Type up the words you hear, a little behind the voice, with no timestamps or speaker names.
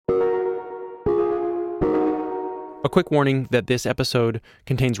quick warning that this episode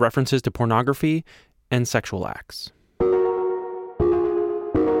contains references to pornography and sexual acts.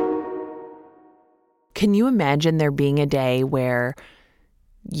 Can you imagine there being a day where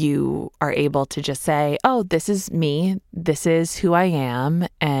you are able to just say, oh, this is me, this is who I am,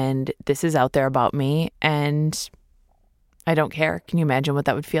 and this is out there about me, and I don't care? Can you imagine what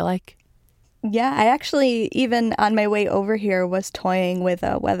that would feel like? Yeah, I actually, even on my way over here, was toying with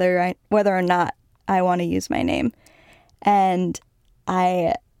whether or not I want to use my name. And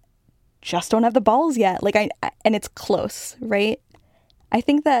I just don't have the balls yet. And it's close, right? I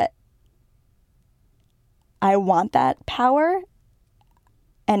think that I want that power,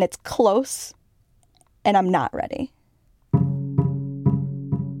 and it's close, and I'm not ready.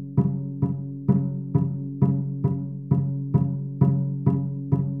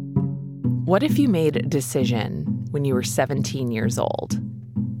 What if you made a decision when you were 17 years old?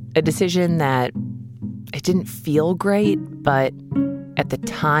 A decision that it didn't feel great, but at the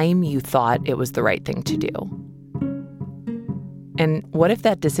time you thought it was the right thing to do. And what if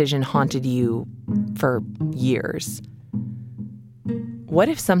that decision haunted you for years? What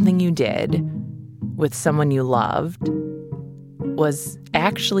if something you did with someone you loved was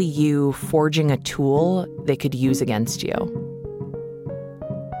actually you forging a tool they could use against you?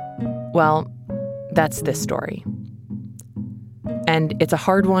 Well, that's this story. And it's a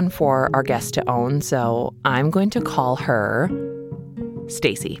hard one for our guest to own, so I'm going to call her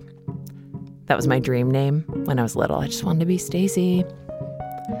Stacy. That was my dream name when I was little. I just wanted to be Stacy.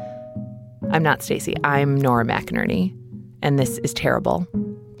 I'm not Stacy. I'm Nora McInerney, and this is terrible.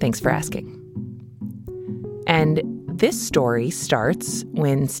 Thanks for asking. And this story starts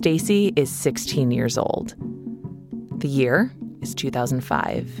when Stacy is 16 years old. The year is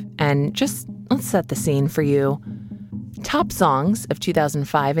 2005. And just let's set the scene for you. Top songs of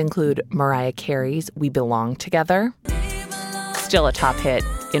 2005 include Mariah Carey's We Belong Together. Still a top hit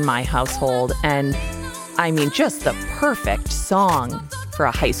in my household. And I mean, just the perfect song for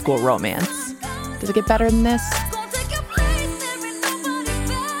a high school romance. Does it get better than this?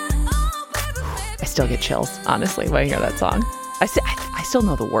 I still get chills, honestly, when I hear that song. I still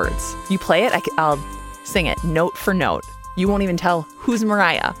know the words. You play it, I'll sing it note for note. You won't even tell who's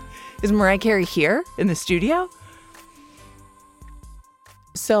Mariah. Is Mariah Carey here in the studio?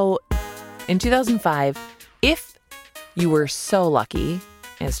 So in 2005, if you were so lucky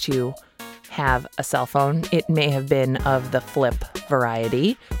as to have a cell phone, it may have been of the flip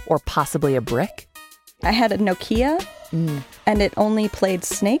variety or possibly a brick. I had a Nokia, and it only played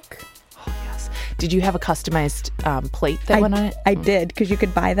Snake. Oh, yes. Did you have a customized plate that went on it? I did, because you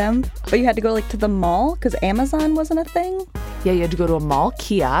could buy them. But you had to go to the mall, because Amazon wasn't a thing. Yeah, you had to go to a mall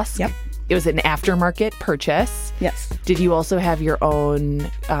kiosk. Yep. It was an aftermarket purchase. Yes. Did you also have your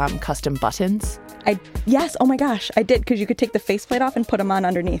own custom buttons? Yes, oh my gosh, I did, because you could take the faceplate off and put them on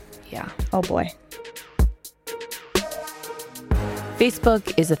underneath. Yeah. Oh boy.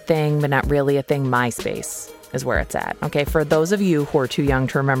 Facebook is a thing, but not really a thing. MySpace is where it's at. Okay, for those of you who are too young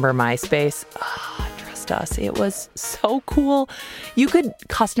to remember MySpace, trust us, it was so cool. You could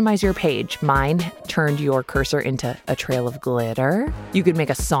customize your page. Mine turned your cursor into a trail of glitter. You could make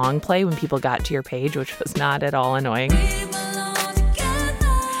a song play when people got to your page, which was not at all annoying.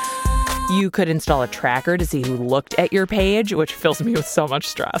 You could install a tracker to see who looked at your page, which fills me with so much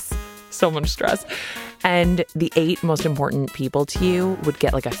stress. So much stress. And the 8 most important people to you would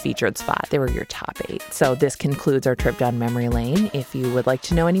get like a featured spot. They were your top 8. So this concludes our trip down memory lane. If you would like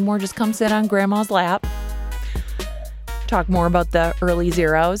to know any more, just come sit on Grandma's lap. Talk more about the early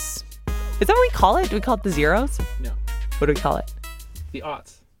zeros. Is that what we call it? Do we call it the zeros? No. What do we call it? The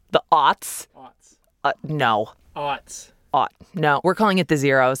aughts. The aughts? Aughts. No. Aughts. No, we're calling it the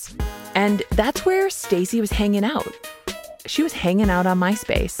zeros. And that's where Stacy was hanging out. She was hanging out on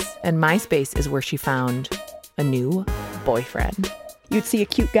MySpace, and MySpace is where she found a new boyfriend. You'd see a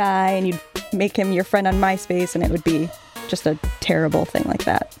cute guy, and you'd make him your friend on MySpace, and it would be just a terrible thing like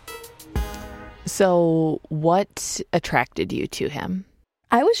that. So what attracted you to him?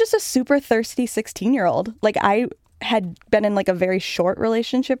 I was just a super thirsty 16-year-old. Like, I had been in like a very short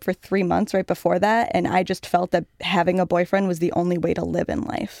relationship for 3 months right before that, and I just felt that having a boyfriend was the only way to live in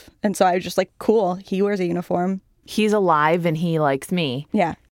life. And so I was just like, cool, he wears a uniform. He's alive and he likes me.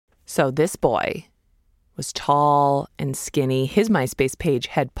 Yeah. So this boy was tall and skinny. His MySpace page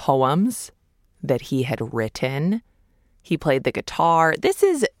had poems that he had written. He played the guitar. This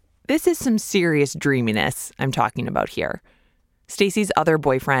is some serious dreaminess I'm talking about here. Stacy's other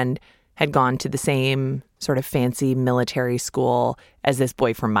boyfriend had gone to the same sort of fancy military school as this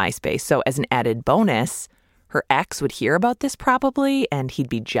boy from MySpace. So as an added bonus, her ex would hear about this probably, and he'd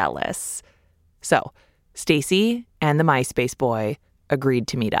be jealous. So Stacy and the MySpace boy agreed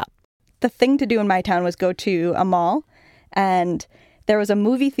to meet up. The thing to do in my town was go to a mall, and there was a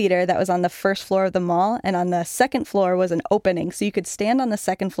movie theater that was on the first floor of the mall, and on the second floor was an opening. So you could stand on the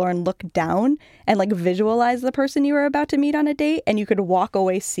second floor and look down and like visualize the person you were about to meet on a date, and you could walk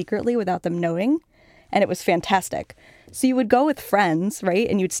away secretly without them knowing. And it was fantastic. So you would go with friends, right?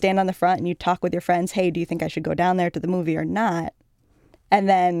 And you'd stand on the front and you'd talk with your friends. Hey, do you think I should go down there to the movie or not? And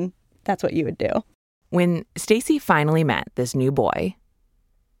then that's what you would do. When Stacy finally met this new boy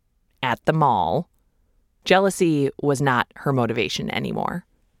at the mall, jealousy was not her motivation anymore.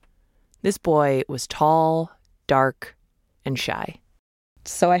 This boy was tall, dark, and shy.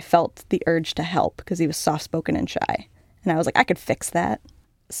 So I felt the urge to help because he was soft-spoken and shy. And I was like, I could fix that.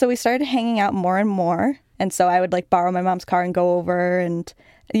 So we started hanging out more and more. And so I would like borrow my mom's car and go over, and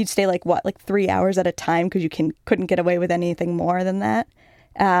you'd stay like 3 hours at a time because you couldn't get away with anything more than that.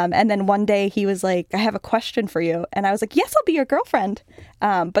 And then one day he was like, I have a question for you. And I was like, yes, I'll be your girlfriend.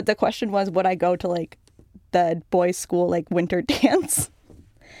 But the question was, would I go to like the boys' school like winter dance?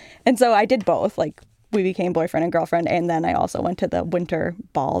 And so I did both. Like we became boyfriend and girlfriend. And then I also went to the winter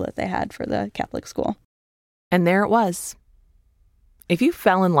ball that they had for the Catholic school. And there it was. If you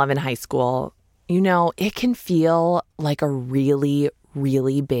fell in love in high school, you know, it can feel like a really,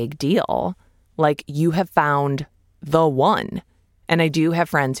 really big deal. Like you have found the one. And I do have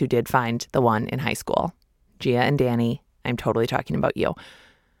friends who did find the one in high school. Gia and Danny, I'm totally talking about you.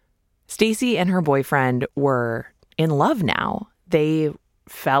 Stacy and her boyfriend were in love now. They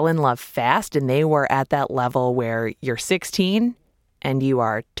fell in love fast, and they were at that level where you're 16 and you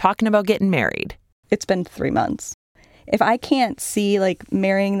are talking about getting married. It's been 3 months. If I can't see like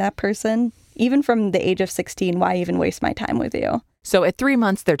marrying that person, even from the age of 16, why even waste my time with you? So at 3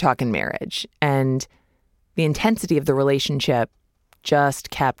 months, they're talking marriage, and the intensity of the relationship just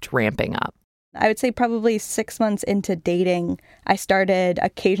kept ramping up. I would say probably 6 months into dating, I started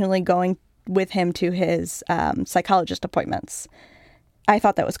occasionally going with him to his psychologist appointments. I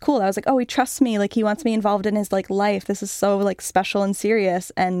thought that was cool. I was like, oh, he trusts me. Like he wants me involved in his like life. This is so like special and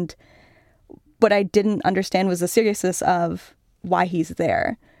serious. And what I didn't understand was the seriousness of why he's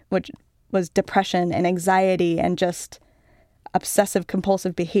there, which was depression and anxiety and just obsessive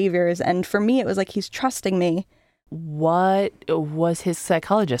compulsive behaviors. And for me, it was like he's trusting me. What was his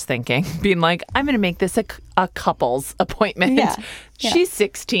psychologist thinking? Being like, I'm going to make this a couple's appointment. Yeah. She's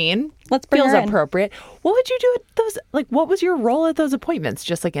 16. Let's bring Feels her in. appropriate. What would you do at those? Like, what was your role at those appointments?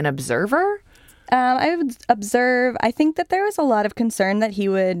 Just like an observer? I would observe. I think that there was a lot of concern that he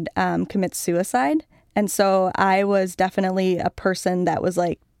would commit suicide. And so I was definitely a person that was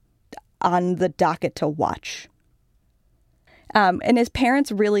like on the docket to watch. And his parents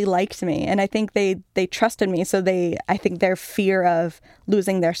really liked me, and I think they trusted me. So I think their fear of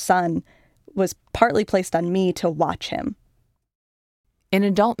losing their son was partly placed on me to watch him. An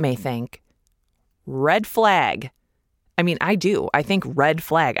adult may think, red flag. I mean, I do. I think red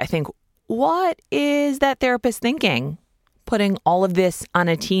flag. I think, what is that therapist thinking? Putting all of this on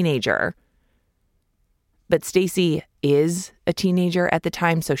a teenager. But Stacy is a teenager at the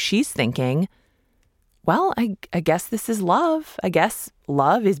time, so she's thinking, well, I guess this is love. I guess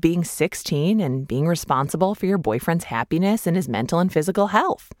love is being 16 and being responsible for your boyfriend's happiness and his mental and physical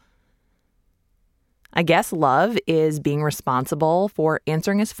health. I guess love is being responsible for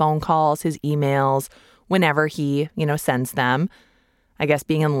answering his phone calls, his emails, whenever he, sends them. I guess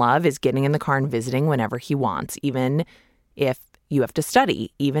being in love is getting in the car and visiting whenever he wants, even if you have to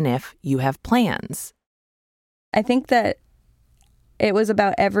study, even if you have plans. I think that it was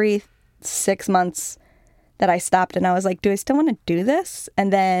about every 6 months that I stopped and I was like, do I still want to do this?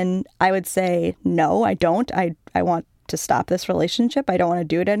 And then I would say, no, I don't. I want to stop this relationship. I don't want to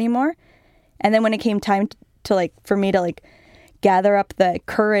do it anymore. And then when it came time to for me to gather up the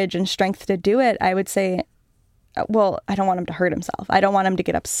courage and strength to do it, I would say, well, I don't want him to hurt himself. I don't want him to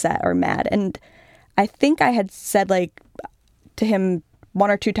get upset or mad. And I think I had said to him 1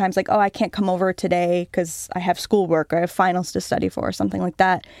 or 2 times, oh, I can't come over today because I have schoolwork or I have finals to study for or something like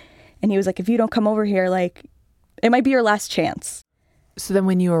that. And he was like, if you don't come over here, it might be your last chance. So then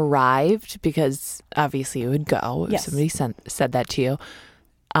when you arrived, because obviously you would go if Yes. somebody said that to you,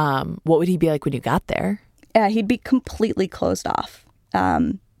 what would he be like when you got there? He'd be completely closed off.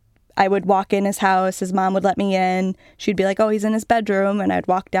 I would walk in his house. His mom would let me in. She'd be like, oh, he's in his bedroom. And I'd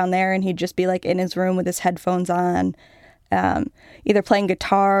walk down there and he'd just be in his room with his headphones on, either playing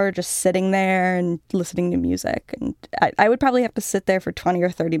guitar or just sitting there and listening to music. And I would probably have to sit there for 20 or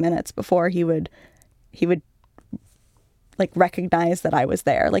 30 minutes before he would recognize that I was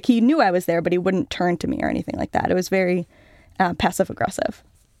there. He knew I was there, but he wouldn't turn to me or anything like that. It was very passive aggressive.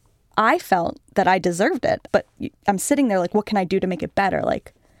 I felt that I deserved it. But I'm sitting there like, what can I do to make it better?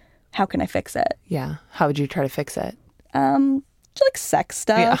 Like, how can I fix it? Yeah. How would you try to fix it? Like sex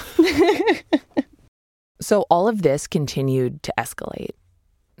stuff. Yeah. So all of this continued to escalate.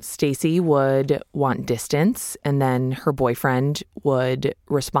 Stacy would want distance, and then her boyfriend would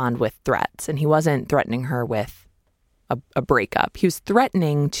respond with threats. And he wasn't threatening her with a breakup. He was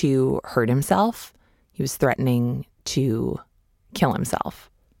threatening to hurt himself. He was threatening to kill himself.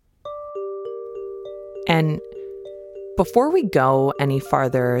 And before we go any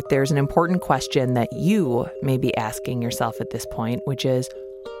farther, there's an important question that you may be asking yourself at this point, which is,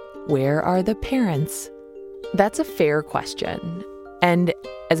 where are the parents? That's a fair question. And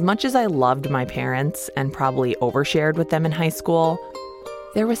as much as I loved my parents and probably overshared with them in high school,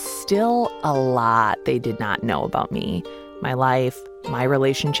 there was still a lot they did not know about me, my life, my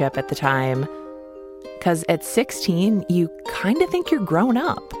relationship at the time. Because at 16, you kind of think you're grown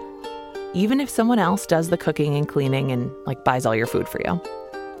up, even if someone else does the cooking and cleaning and buys all your food for you.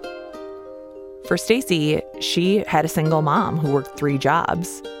 For Stacy, she had a single mom who worked 3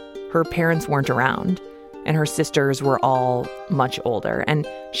 jobs. Her parents weren't around, and her sisters were all much older. And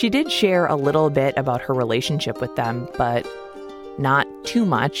she did share a little bit about her relationship with them, but not too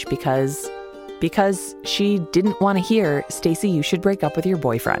much because she didn't want to hear, Stacy, you should break up with your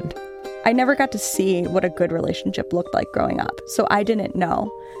boyfriend. I never got to see what a good relationship looked like growing up, so I didn't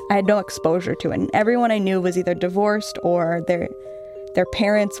know. I had no exposure to it, and everyone I knew was either divorced or their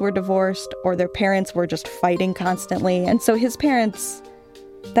parents were divorced or their parents were just fighting constantly. And so his parents,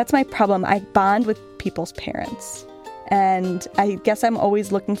 that's my problem. I bond with people's parents, and I guess I'm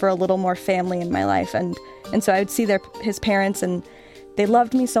always looking for a little more family in my life. And so I would see his parents, and they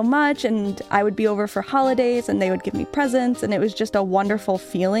loved me so much, and I would be over for holidays and they would give me presents, and it was just a wonderful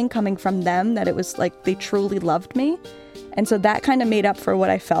feeling coming from them that it was like they truly loved me. And so that kind of made up for what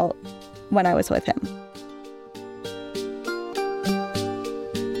I felt when I was with him.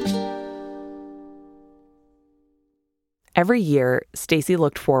 Every year, Stacy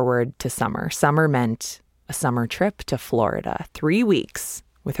looked forward to summer. Summer meant a summer trip to Florida, 3 weeks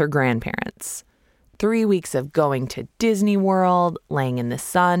with her grandparents. 3 weeks of going to Disney World, laying in the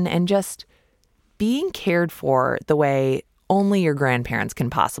sun, and just being cared for the way only your grandparents can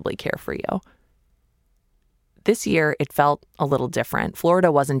possibly care for you. This year, it felt a little different.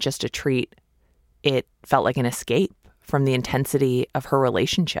 Florida wasn't just a treat. It felt like an escape from the intensity of her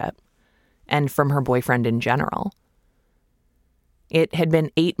relationship and from her boyfriend in general. It had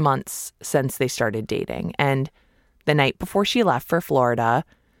been 8 months since they started dating, and the night before she left for Florida,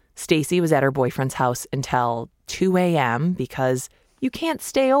 Stacy was at her boyfriend's house until 2 a.m. because you can't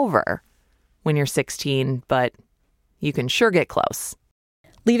stay over when you're 16, but you can sure get close.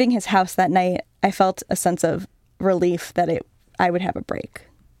 Leaving his house that night, I felt a sense of relief that I would have a break.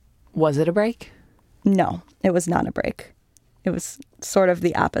 Was it a break? No, it was not a break. It was sort of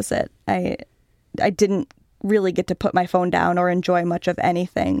the opposite. I didn't really get to put my phone down or enjoy much of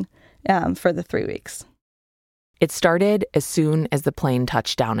anything for the 3 weeks. It started as soon as the plane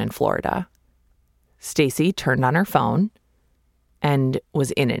touched down in Florida. Stacy turned on her phone and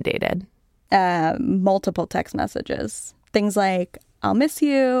was inundated. Multiple text messages. Things like, I'll miss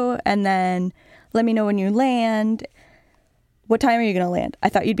you, and then let me know when you land. What time are you going to land? I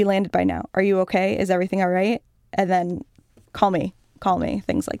thought you'd be landed by now. Are you okay? Is everything all right? And then call me,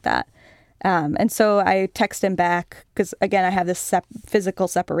 things like that. And so I text him back because, again, I have this physical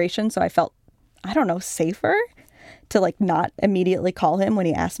separation, so I felt, safer to not immediately call him when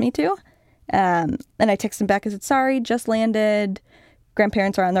he asked me to. And I texted him back and said, sorry, just landed.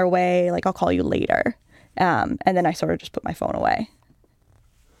 Grandparents are on their way. I'll call you later. And then I sort of just put my phone away.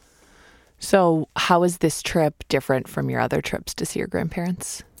 So how is this trip different from your other trips to see your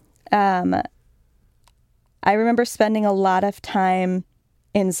grandparents? I remember spending a lot of time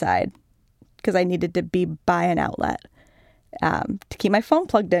inside because I needed to be by an outlet to keep my phone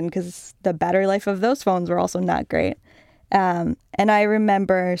plugged in because the battery life of those phones were also not great. And I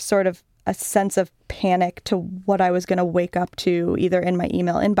remember sort of a sense of panic to what I was going to wake up to either in my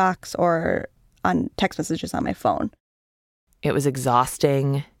email inbox or on text messages on my phone. It was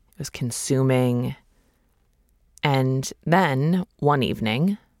exhausting. It was consuming. And then one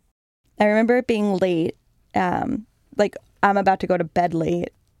evening, I remember it being late, I'm about to go to bed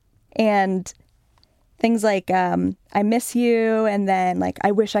late, and things like, I miss you, and then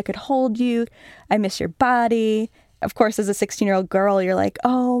I wish I could hold you, I miss your body. Of course, as a 16-year-old girl, you're like,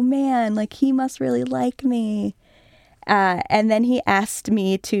 oh man, he must really like me. And then he asked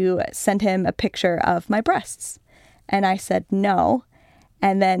me to send him a picture of my breasts. And I said no.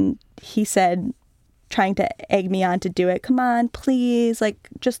 And then he said, trying to egg me on to do it. Come on, please, like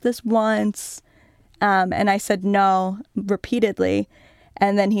just this once. And I said no repeatedly.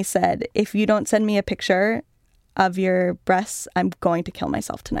 And then he said, if you don't send me a picture of your breasts, I'm going to kill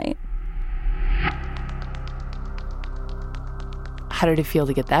myself tonight. How did it feel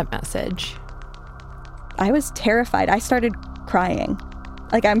to get that message? I was terrified. I started crying.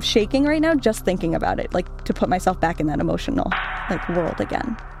 Like, I'm shaking right now just thinking about it, like to put myself back in that emotional like world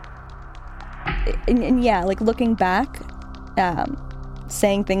again. And yeah, like looking back,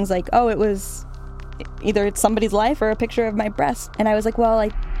 saying things like, oh, it was either it's somebody's life or a picture of my breast. And I was like, well,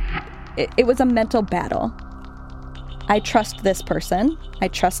 it was a mental battle. I trust this person. I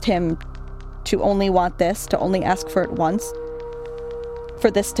trust him to only want this, to only ask for it once, for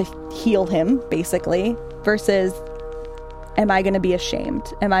this to heal him, basically, versus am I going to be ashamed?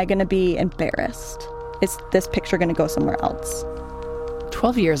 Am I going to be embarrassed? Is this picture going to go somewhere else?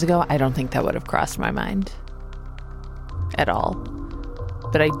 12 years ago, I don't think that would have crossed my mind at all.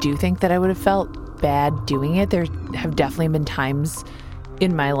 But I do think that I would have felt bad doing it. There have definitely been times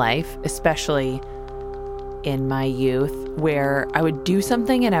in my life, especially in my youth, where I would do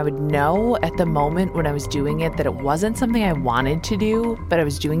something and I would know at the moment when I was doing it that it wasn't something I wanted to do, but I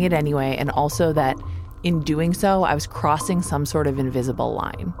was doing it anyway. And also that in doing so, I was crossing some sort of invisible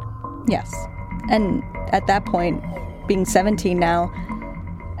line. Yes. And at that point, being 17 now,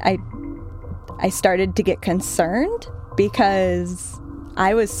 I started to get concerned because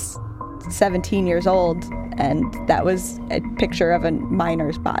I was 17 years old and that was a picture of a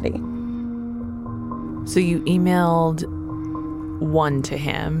minor's body. So you emailed one to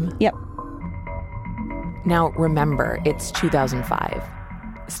him. Yep. Now remember, it's 2005.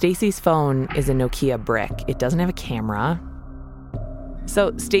 Stacy's phone is a Nokia brick. It doesn't have a camera.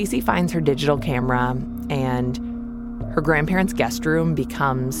 So Stacy finds her digital camera and her grandparents' guest room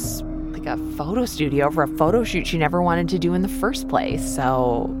becomes like a photo studio for a photo shoot she never wanted to do in the first place.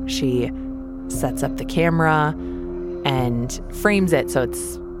 So she sets up the camera and frames it so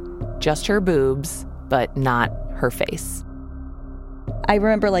it's just her boobs, but not her face. I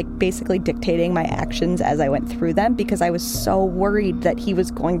remember like basically dictating my actions as I went through them because I was so worried that he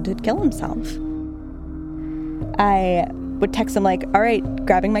was going to kill himself. I would text him like, all right,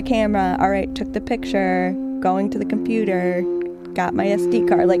 grabbing my camera, all right, took the picture, going to the computer, got my SD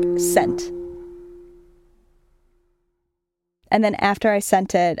card, like sent. And then after I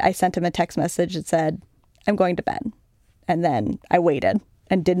sent it, I sent him a text message that said, I'm going to bed. And then I waited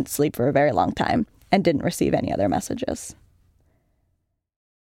and didn't sleep for a very long time and didn't receive any other messages.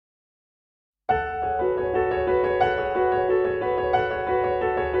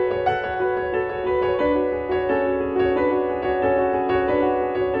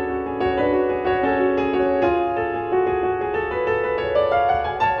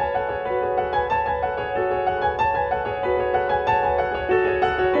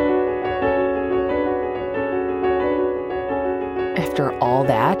 After all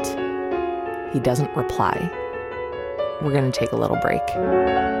that, he doesn't reply. We're going to take a little break.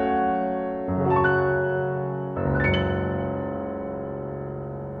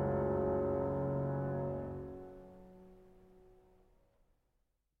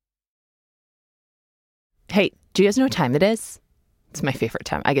 Hey, do you guys know what time it is? It's my favorite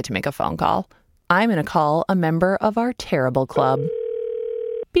time. I get to make a phone call. I'm going to call a member of our Terrible Club.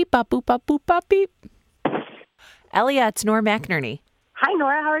 Beep, bop, boop, bop, boop, bop, beep. Elia, it's Nora McInerney. Hi,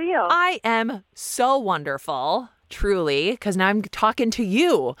 Nora. How are you? I am so wonderful, truly, because now I'm talking to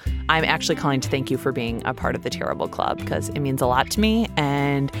you. I'm actually calling to thank you for being a part of the Terrible Club because it means a lot to me.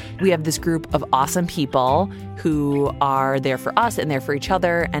 And we have this group of awesome people who are there for us and there for each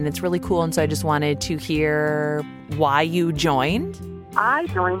other. And it's really cool. And so I just wanted to hear why you joined. I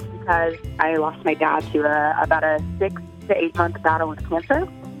joined because I lost my dad to about a 6 to 8 month battle with cancer.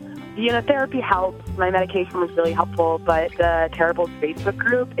 Therapy helps. My medication was really helpful, but the Terrible Facebook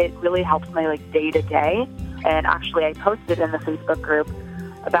group, it really helps my day-to-day. And actually, I posted in the Facebook group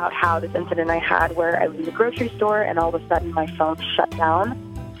about how this incident I had where I was in the grocery store and all of a sudden my phone shut down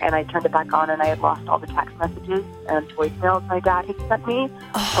and I turned it back on and I had lost all the text messages and voicemails my dad had sent me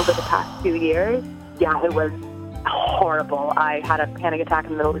over the past 2 years. Yeah, it was horrible. I had a panic attack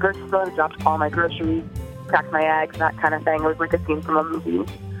in the middle of the grocery store and dropped all my groceries, cracked my eggs, that kind of thing. It was like a scene from a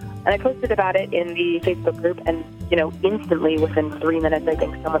movie. And I posted about it in the Facebook group, and, instantly, within 3 minutes, I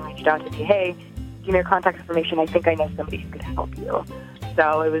think someone reached out to me, hey, give me your contact information. I think I know somebody who could help you.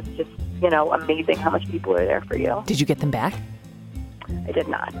 So it was just, amazing how much people are there for you. Did you get them back? I did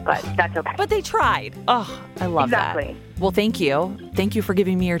not, but that's okay. But they tried. Oh, I love exactly. That. Well, thank you. Thank you for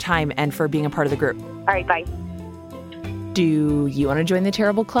giving me your time and for being a part of the group. All right, bye. Do you want to join the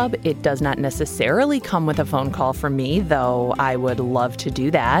Terrible Club? It does not necessarily come with a phone call from me, though I would love to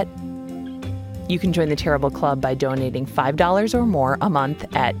do that. You can join the Terrible Club by donating $5 or more a month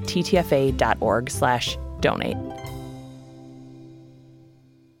at ttfa.org/donate.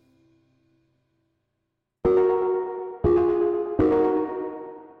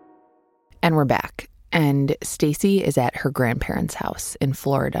 And we're back. And Stacy is at her grandparents' house in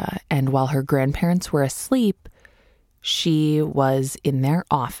Florida. And while her grandparents were asleep, she was in their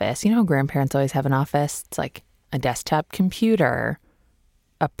office. You know how grandparents always have an office? It's like a desktop computer,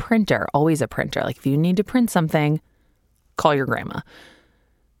 a printer, always a printer. Like if you need to print something, call your grandma.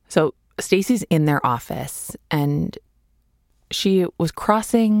 So Stacy's in their office and she was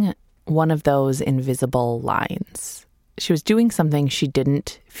crossing one of those invisible lines. She was doing something she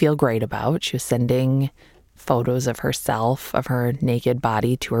didn't feel great about. She was sending photos of herself, of her naked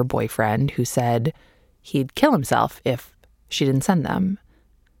body, to her boyfriend, who said he'd kill himself if she didn't send them.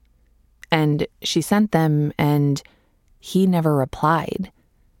 And she sent them and he never replied.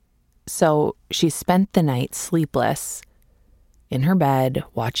 So she spent the night sleepless in her bed,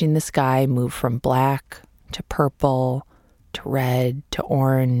 watching the sky move from black to purple to red to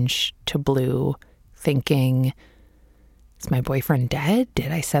orange to blue, thinking, is my boyfriend dead?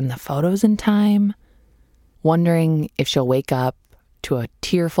 Did I send the photos in time? Wondering if she'll wake up to a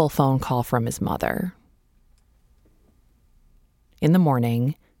tearful phone call from his mother. In the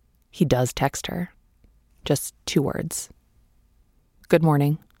morning, he does text her. Just 2 words. Good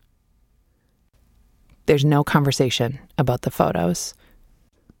morning. There's no conversation about the photos.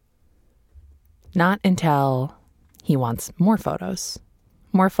 Not until he wants more photos.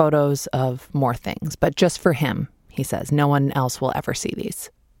 More photos of more things, but just for him, he says. No one else will ever see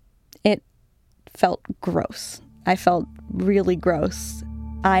these. It felt gross. I felt really gross.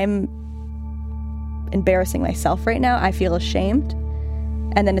 I'm embarrassing myself right now. I feel ashamed.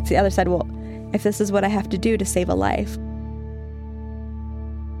 And then it's the other side, well, if this is what I have to do to save a life.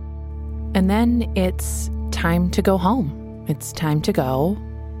 And then it's time to go home. It's time to go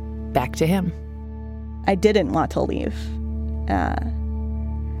back to him. I didn't want to leave.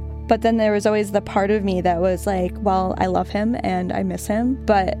 But then there was always the part of me that was like, well, I love him and I miss him.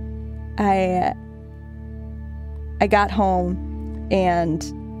 But I got home and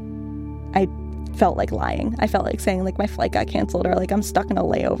I felt like lying. I felt like saying like my flight got canceled or like I'm stuck in a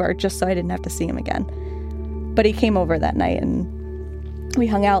layover just so I didn't have to see him again. But he came over that night and we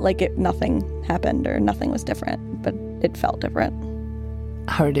hung out like nothing happened or nothing was different, but it felt different.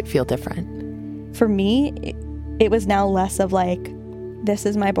 How did it feel different? For me, it was now less of like, this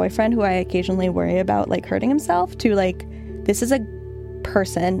is my boyfriend who I occasionally worry about like hurting himself, to like, this is a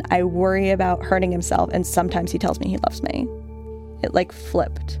person I worry about hurting himself and sometimes he tells me he loves me. It like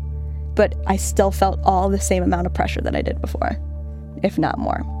flipped. But I still felt all the same amount of pressure that I did before, if not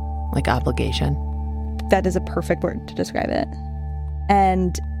more. Like obligation. That is a perfect word to describe it.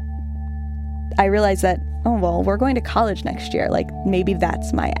 And I realized that, oh, well, we're going to college next year. Like, maybe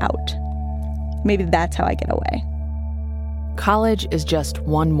that's my out. Maybe that's how I get away. College is just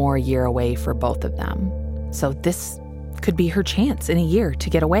one more year away for both of them. So this could be her chance in a year to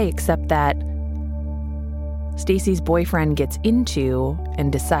get away, except that Stacy's boyfriend gets into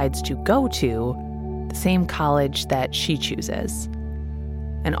and decides to go to the same college that she chooses.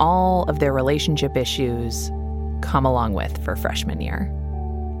 And all of their relationship issues come along with for freshman year.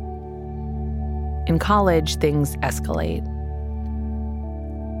 In college, things escalate.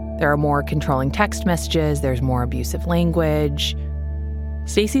 There are more controlling text messages, there's more abusive language.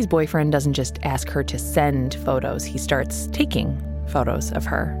 Stacy's boyfriend doesn't just ask her to send photos, he starts taking photos of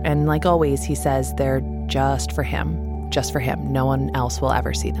her. And like always, he says they're just for him. Just for him. No one else will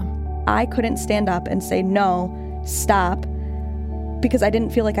ever see them. I couldn't stand up and say, no, stop, because I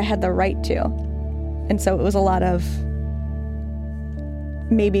didn't feel like I had the right to. And so it was a lot of,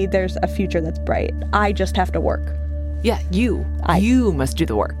 maybe there's a future that's bright. I just have to work. Yeah, you must do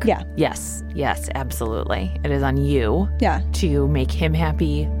the work. Yeah. Yes, absolutely. It is on you to make him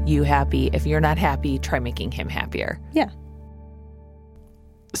happy, you happy. If you're not happy, try making him happier. Yeah.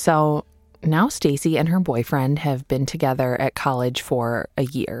 So now Stacy and her boyfriend have been together at college for a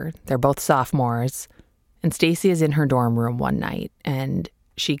year. They're both sophomores. And Stacy is in her dorm room one night and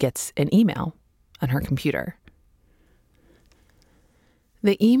she gets an email on her computer.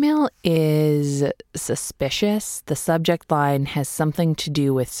 The email is suspicious. The subject line has something to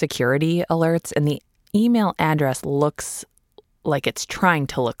do with security alerts, and the email address looks like it's trying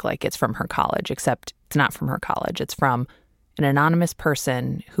to look like it's from her college, except it's not from her college. It's from an anonymous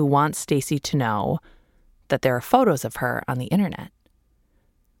person who wants Stacy to know that there are photos of her on the internet.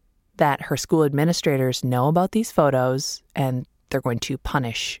 that her school administrators know about these photos and they're going to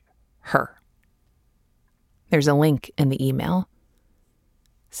punish her. There's a link in the email.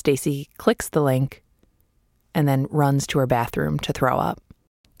 Stacy clicks the link and then runs to her bathroom to throw up.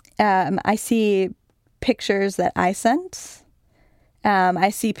 I see pictures that I sent. I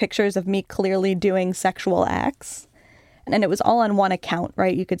see pictures of me clearly doing sexual acts. And it was all on one account,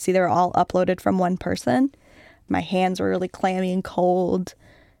 right? You could see they were all uploaded from one person. My hands were really clammy and cold.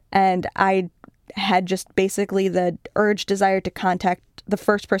 And I had just basically the urge, desire to contact the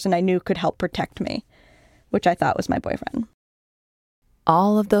first person I knew could help protect me, which I thought was my boyfriend.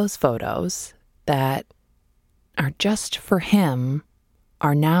 All of those photos that are just for him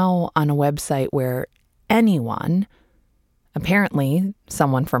are now on a website where anyone, apparently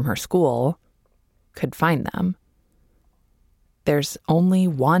someone from her school, could find them. There's only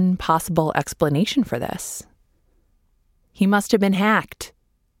one possible explanation for this. He must have been hacked.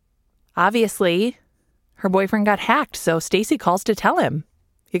 Obviously, her boyfriend got hacked, so Stacy calls to tell him,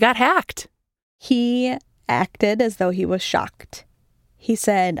 "You got hacked." He acted as though he was shocked. He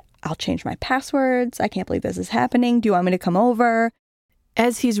said, "I'll change my passwords. I can't believe this is happening. Do you want me to come over?"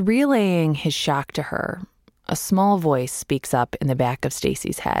 As he's relaying his shock to her, a small voice speaks up in the back of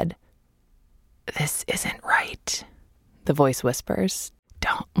Stacy's head. "This isn't right," the voice whispers.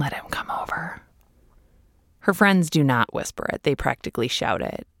 "Don't let him come over." Her friends do not whisper it. They practically shout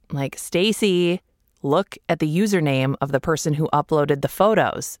it. Like, "Stacy, look at the username of the person who uploaded the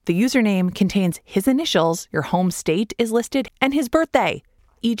photos. The username contains his initials, your home state is listed, and his birthday.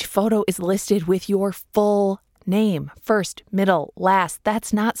 Each photo is listed with your full name, first, middle, last.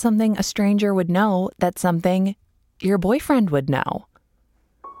 That's not something a stranger would know. That's something your boyfriend would know."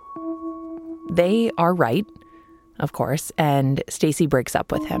 They are right, of course, and Stacy breaks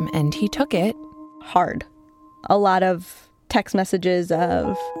up with him, and he took it hard. A lot of text messages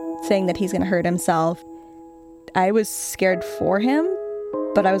of saying that he's going to hurt himself. I was scared for him,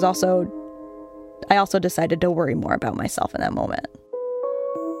 but I also decided to worry more about myself in that moment.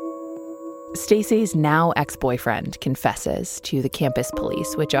 Stacy's now ex-boyfriend confesses to the campus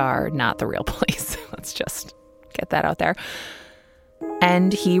police, which are not the real police. Let's just get that out there.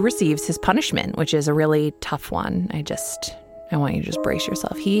 And he receives his punishment, which is a really tough one. I want you to just brace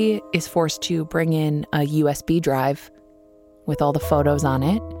yourself. He is forced to bring in a USB drive with all the photos on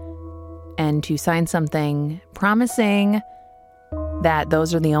it and to sign something promising that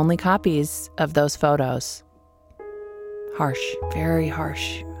those are the only copies of those photos. Harsh, very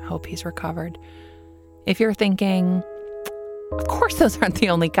harsh. Hope he's recovered. If you're thinking, of course those aren't the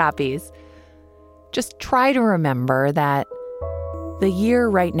only copies, just try to remember that the year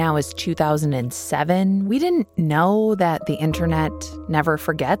right now is 2007. We didn't know that the internet never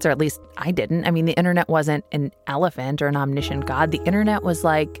forgets, or at least I didn't. I mean, the internet wasn't an elephant or an omniscient god. The internet was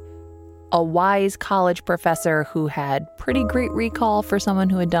like a wise college professor who had pretty great recall for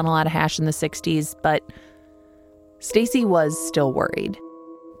someone who had done a lot of hash in the 60s, but Stacy was still worried.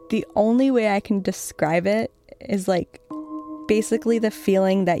 The only way I can describe it is like basically the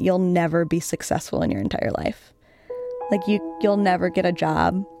feeling that you'll never be successful in your entire life. Like you'll never get a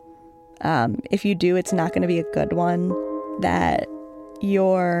job. If you do, it's not going to be a good one. That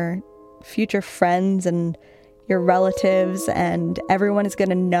your future friends and your relatives and everyone is going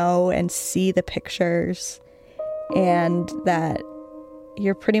to know and see the pictures. And that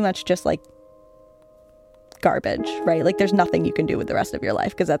you're pretty much just like garbage, right? Like there's nothing you can do with the rest of your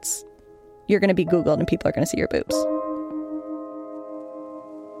life because you're going to be Googled and people are going to see your boobs.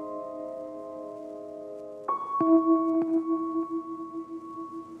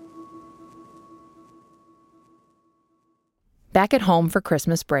 Back at home for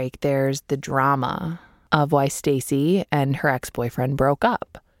Christmas break, there's the drama of why Stacy and her ex-boyfriend broke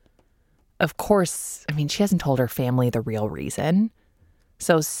up. Of course, I mean, she hasn't told her family the real reason.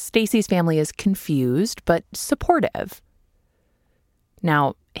 So Stacy's family is confused but supportive.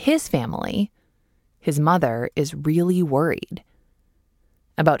 Now, his family, his mother, is really worried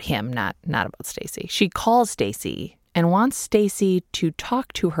about him, not about Stacy. She calls Stacy and wants Stacy to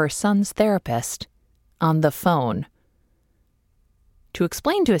talk to her son's therapist on the phone to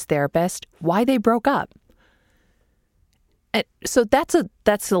explain to his therapist why they broke up. So that's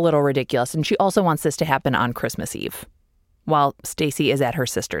a little ridiculous. And she also wants this to happen on Christmas Eve while Stacy is at her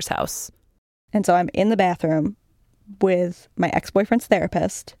sister's house. And so I'm in the bathroom with my ex-boyfriend's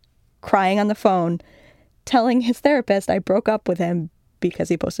therapist, crying on the phone, telling his therapist I broke up with him because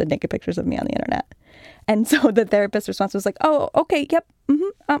he posted naked pictures of me on the internet. And so the therapist's response was like, "Oh, okay, yep,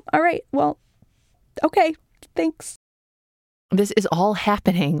 all right, well, okay, thanks." This is all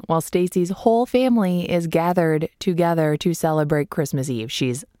happening while Stacy's whole family is gathered together to celebrate Christmas Eve.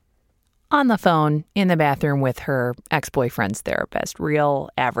 She's on the phone in the bathroom with her ex-boyfriend's therapist. Real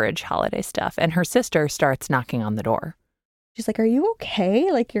average holiday stuff. And her sister starts knocking on the door. She's like, "Are you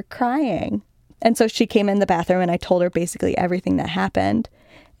okay? Like, you're crying." And so she came in the bathroom and I told her basically everything that happened.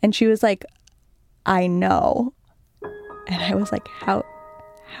 And she was like, "I know." And I was like,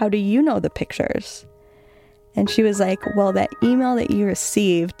 how do you know the pictures? And she was like, "Well, that email that you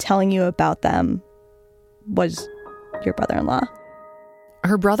received telling you about them was your brother-in-law."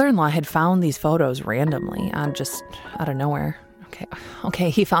 Her brother-in-law had found these photos randomly just out of nowhere. Okay,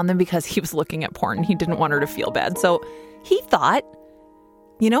 he found them because he was looking at porn. He didn't want her to feel bad. So he thought,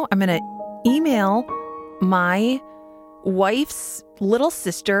 I'm going to email my wife's little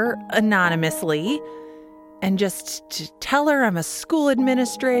sister anonymously and just to tell her I'm a school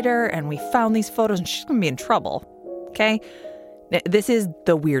administrator and we found these photos and she's going to be in trouble. Okay? This is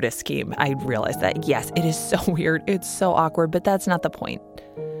the weirdest scheme. I realize that. Yes, it is so weird. It's so awkward, but that's not the point.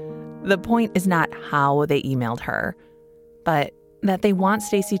 The point is not how they emailed her, but that they want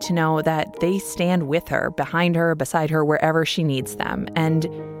Stacy to know that they stand with her, behind her, beside her, wherever she needs them. And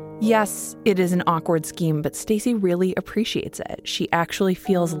yes, it is an awkward scheme, but Stacy really appreciates it. She actually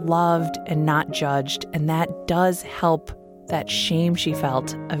feels loved and not judged, and that does help that shame she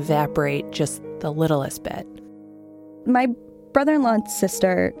felt evaporate just the littlest bit. My brother-in-law and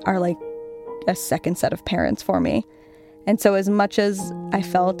sister are like a second set of parents for me. And so as much as I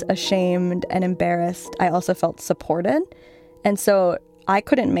felt ashamed and embarrassed, I also felt supported. And so I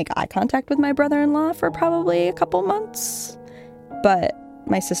couldn't make eye contact with my brother-in-law for probably a couple months. But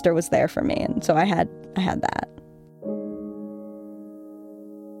my sister was there for me, and so I had that.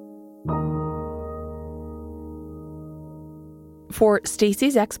 For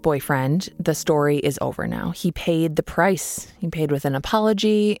Stacy's ex-boyfriend, the story is over now. He paid the price. He paid with an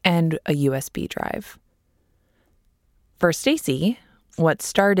apology and a USB drive. For Stacy, what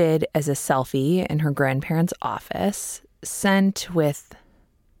started as a selfie in her grandparents' office, sent with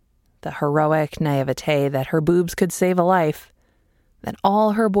the heroic naivete that her boobs could save a life, that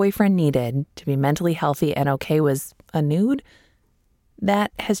all her boyfriend needed to be mentally healthy and okay was a nude,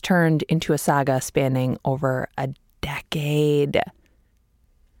 that has turned into a saga spanning over a decade.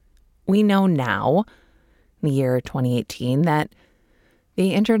 We know now, in the year 2018, that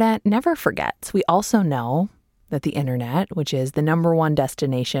the internet never forgets. We also know that the internet, which is the number one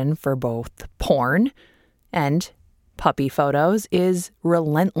destination for both porn and puppy photos, is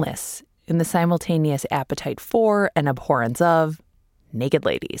relentless in the simultaneous appetite for and abhorrence of naked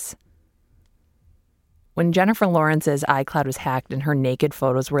ladies. When Jennifer Lawrence's iCloud was hacked and her naked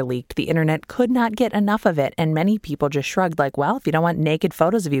photos were leaked, the internet could not get enough of it, and many people just shrugged like, well, if you don't want naked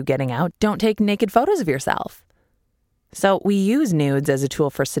photos of you getting out, don't take naked photos of yourself. So we use nudes as a tool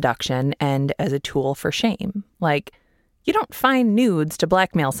for seduction and as a tool for shame. Like, you don't find nudes to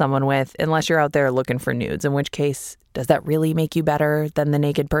blackmail someone with unless you're out there looking for nudes, in which case, does that really make you better than the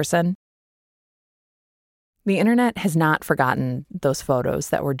naked person? The internet has not forgotten those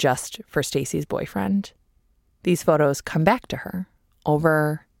photos that were just for Stacy's boyfriend. These photos come back to her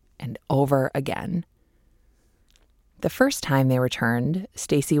over and over again. The first time they returned,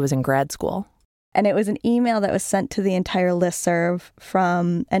 Stacy was in grad school. And it was an email that was sent to the entire listserv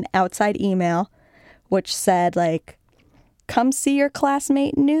from an outside email, which said, like, "Come see your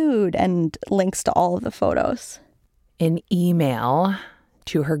classmate nude," and links to all of the photos. An email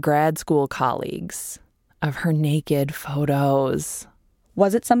to her grad school colleagues of her naked photos.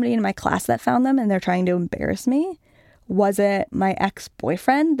 Was it somebody in my class that found them and they're trying to embarrass me? Was it my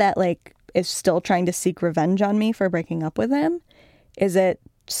ex-boyfriend that, like, is still trying to seek revenge on me for breaking up with him? Is it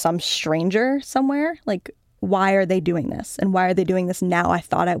some stranger somewhere? Like, why are they doing this? And why are they doing this now? I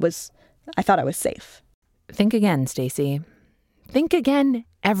thought I was safe. Think again, Stacy. Think again,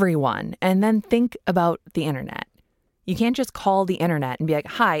 everyone. And then think about the internet. You can't just call the internet and be like,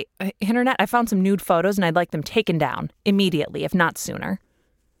 "Hi, internet, I found some nude photos and I'd like them taken down immediately, if not sooner."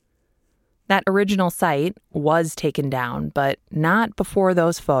 That original site was taken down, but not before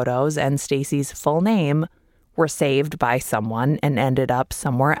those photos and Stacy's full name were saved by someone and ended up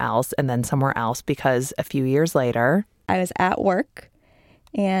somewhere else and then somewhere else, because a few years later, I was at work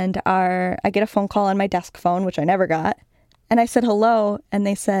and I get a phone call on my desk phone, which I never got. And I said hello, and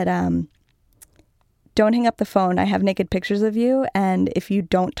they said, "Don't hang up the phone. I have naked pictures of you, and if you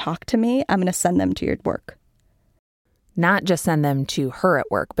don't talk to me, I'm going to send them to your work." Not just send them to her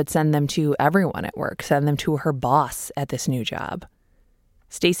at work, but send them to everyone at work. Send them to her boss at this new job.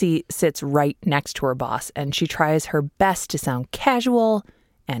 Stacy sits right next to her boss, and she tries her best to sound casual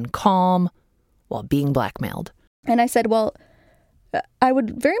and calm while being blackmailed. And I said, "Well, I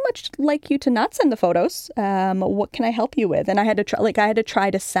would very much like you to not send the photos. What can I help you with?" And I had to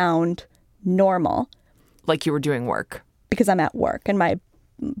try to sound normal. Like you were doing work. Because I'm at work and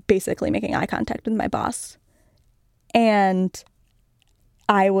basically making eye contact with my boss. And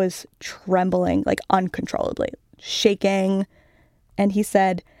I was trembling, like uncontrollably, shaking. And he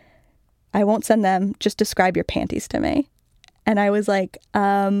said, I won't send them. Just describe your panties to me. And I was like,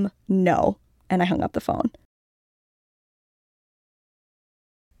 no. And I hung up the phone.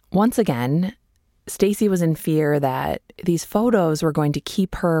 Once again, Stacy was in fear that these photos were going to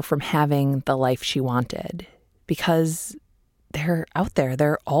keep her from having the life she wanted, because they're out there.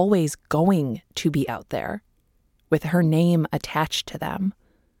 They're always going to be out there with her name attached to them.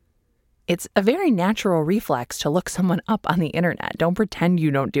 It's a very natural reflex to look someone up on the internet. Don't pretend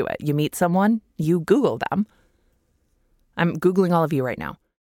you don't do it. You meet someone, you Google them. I'm Googling all of you right now.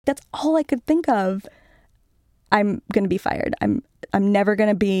 That's all I could think of. I'm going to be fired. I'm never going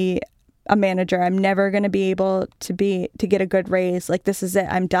to be a manager. I'm never going to be able to get a good raise. Like, this is it.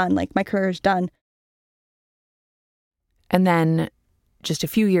 I'm done. Like, my career's done. And then just a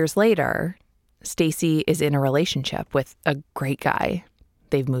few years later, Stacy is in a relationship with a great guy.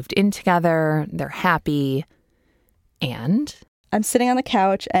 They've moved in together. They're happy. And I'm sitting on the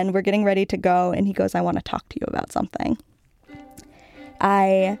couch and we're getting ready to go. And he goes, I want to talk to you about something.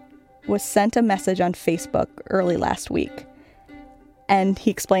 I was sent a message on Facebook early last week. And he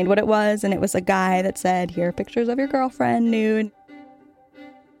explained what it was. And it was a guy that said, here are pictures of your girlfriend nude.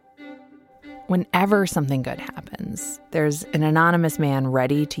 Whenever something good happens, there's an anonymous man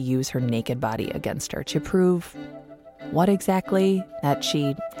ready to use her naked body against her to prove what exactly? That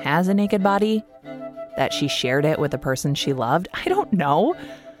she has a naked body? That she shared it with a person she loved? I don't know.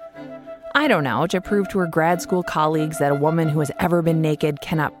 To prove to her grad school colleagues that a woman who has ever been naked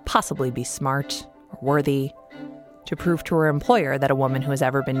cannot possibly be smart or worthy. To prove to her employer that a woman who has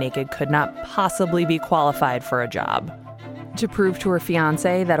ever been naked could not possibly be qualified for a job. To prove to her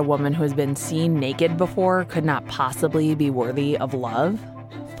fiancé that a woman who has been seen naked before could not possibly be worthy of love.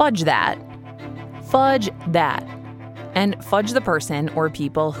 Fudge that. And fudge the person or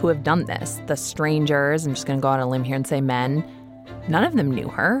people who have done this. The strangers, I'm just going to go on a limb here and say men, none of them knew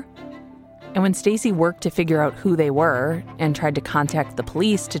her. And when Stacy worked to figure out who they were and tried to contact the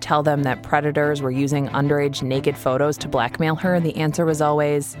police to tell them that predators were using underage naked photos to blackmail her, the answer was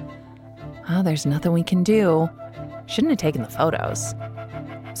always, oh, there's nothing we can do. Shouldn't have taken the photos.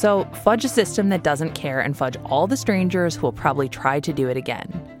 So fudge a system that doesn't care and fudge all the strangers who will probably try to do it again.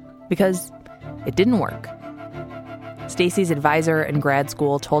 Because it didn't work. Stacy's advisor in grad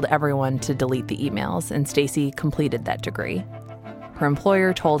school told everyone to delete the emails, and Stacy completed that degree. Her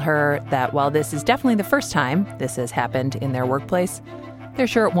employer told her that while this is definitely the first time this has happened in their workplace, they're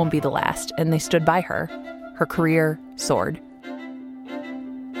sure it won't be the last, and they stood by her. Her career soared.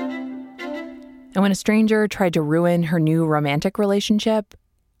 And when a stranger tried to ruin her new romantic relationship,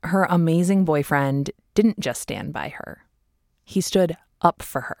 her amazing boyfriend didn't just stand by her. He stood up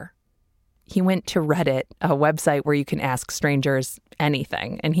for her. He went to Reddit, a website where you can ask strangers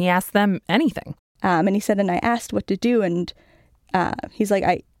anything, and he asked them anything. And he said, and I asked what to do, and he's like,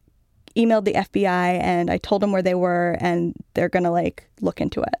 I emailed the FBI, and I told them where they were, and they're going to, look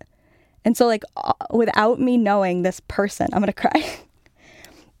into it. And so, without me knowing this person, I'm going to cry.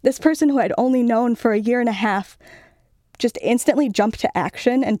 This person who I'd only known for a year and a half just instantly jumped to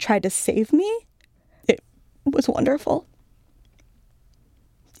action and tried to save me. It was wonderful.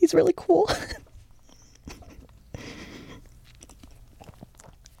 He's really cool.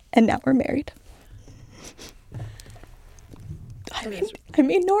 And now we're married. I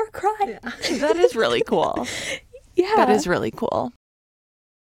made Nora cry. Yeah. That is really cool. Yeah. That is really cool.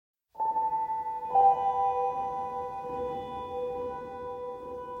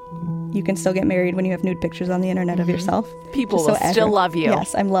 You can still get married when you have nude pictures on the internet of yourself. People will still love you.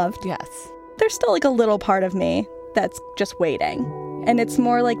 Yes, I'm loved. Yes. There's still a little part of me that's just waiting. And it's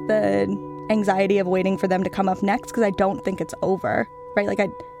more like the anxiety of waiting for them to come up next, because I don't think it's over, right?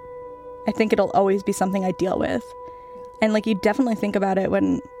 I think it'll always be something I deal with. And you definitely think about it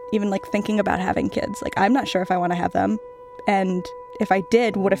when even thinking about having kids. I'm not sure if I want to have them. And if I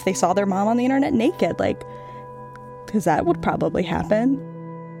did, what if they saw their mom on the internet naked? Because that would probably happen.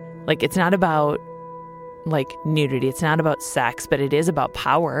 It's not about nudity. It's not about sex, but it is about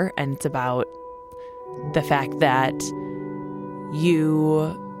power. And it's about the fact that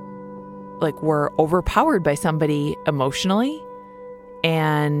you were overpowered by somebody emotionally,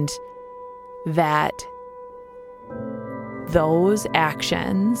 and that those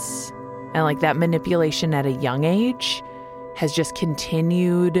actions and that manipulation at a young age has just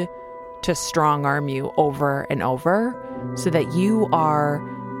continued to strong arm you over and over, so that you are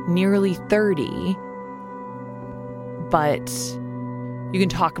nearly 30, but You can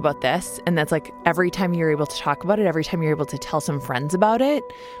talk about this, and that's like every time you're able to talk about it, every time you're able to tell some friends about it,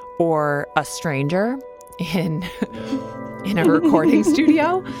 or a stranger in a recording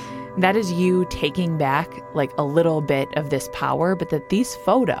studio, that is you taking back like a little bit of this power, but that these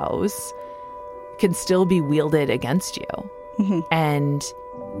photos can still be wielded against you. Mm-hmm. And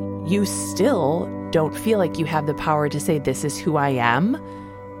you still don't feel like you have the power to say, this is who I am.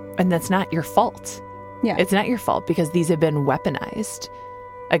 And that's not your fault. Yeah. It's not your fault because these have been weaponized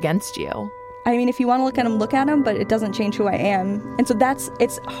against you. I mean, if you want to look at them, but it doesn't change who I am. And so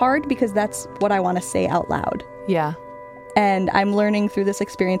it's hard because that's what I want to say out loud. Yeah. And I'm learning through this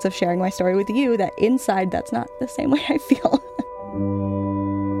experience of sharing my story with you that inside that's not the same way I feel.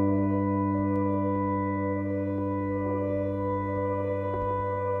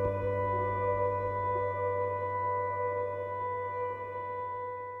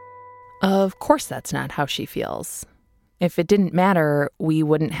 Of course that's not how she feels. If it didn't matter, we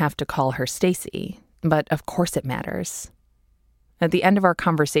wouldn't have to call her Stacy. But of course it matters. At the end of our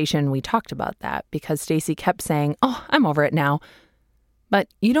conversation, we talked about that because Stacy kept saying, "Oh, I'm over it now." But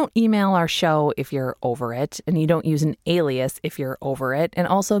you don't email our show if you're over it, and you don't use an alias if you're over it, and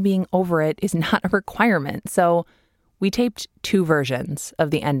also being over it is not a requirement. So we taped 2 versions of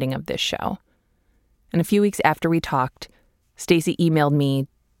the ending of this show. And a few weeks after we talked, Stacy emailed me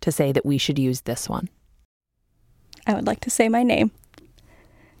to say that we should use this one. I would like to say my name.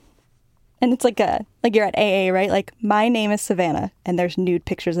 And it's like you're at AA, right? Like, my name is Savannah, and there's nude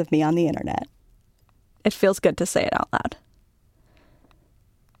pictures of me on the internet. It feels good to say it out loud.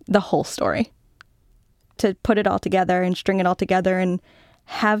 The whole story. To put it all together and string it all together and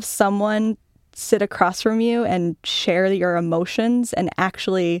have someone sit across from you and share your emotions and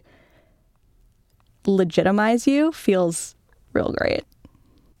actually legitimize you feels real great.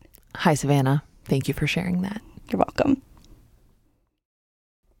 Hi, Savannah. Thank you for sharing that. You're welcome.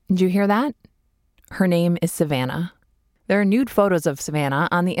 Did you hear that? Her name is Savannah. There are nude photos of Savannah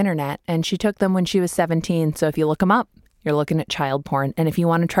on the internet, and she took them when she was 17, so if you look them up, you're looking at child porn, and if you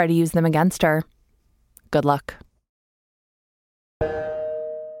want to try to use them against her, good luck.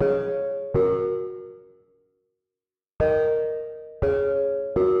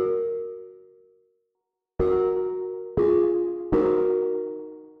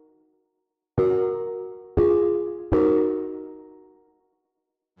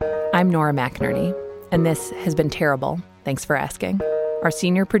 I'm Nora McInerney, and this has been terrible. Thanks for asking. Our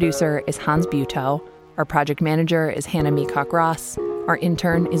senior producer is Hans Butow. Our project manager is Hannah Meacock Ross. Our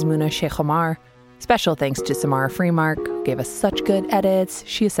intern is Muna Sheikh Omar. Special thanks to Samara Freemark, who gave us such good edits.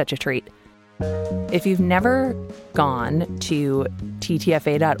 She is such a treat. If you've never gone to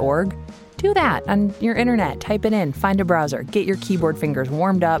ttfa.org, do that on your internet. Type it in, find a browser, get your keyboard fingers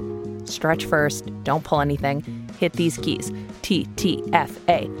warmed up, stretch first, don't pull anything. Hit these keys,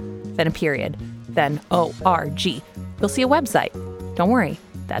 TTFA. Then a period, then ORG. You'll see a website. Don't worry,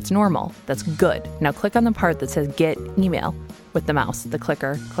 that's normal. That's good. Now click on the part that says get email with the mouse, the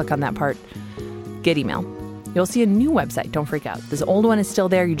clicker. Click on that part, get email. You'll see a new website. Don't freak out. This old one is still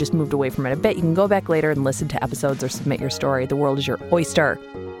there. You just moved away from it a bit. You can go back later and listen to episodes or submit your story. The world is your oyster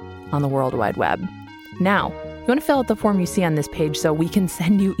on the World Wide Web. Now, you want to fill out the form you see on this page so we can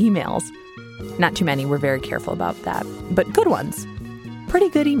send you emails. Not too many. We're very careful about that. But good ones. Pretty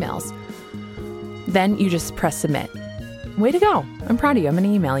good emails. Then you just press submit. Way to go. I'm proud of you. I'm going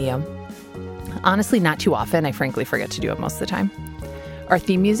to email you. Honestly, not too often. I frankly forget to do it most of the time. Our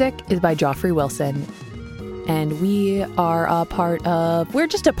theme music is by Joffrey Wilson. And we're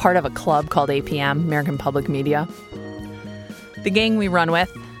just a part of a club called APM, American Public Media. The gang we run with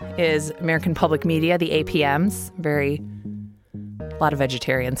is American Public Media, the APMs. A lot of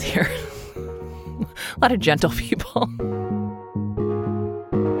vegetarians here. A lot of gentle people.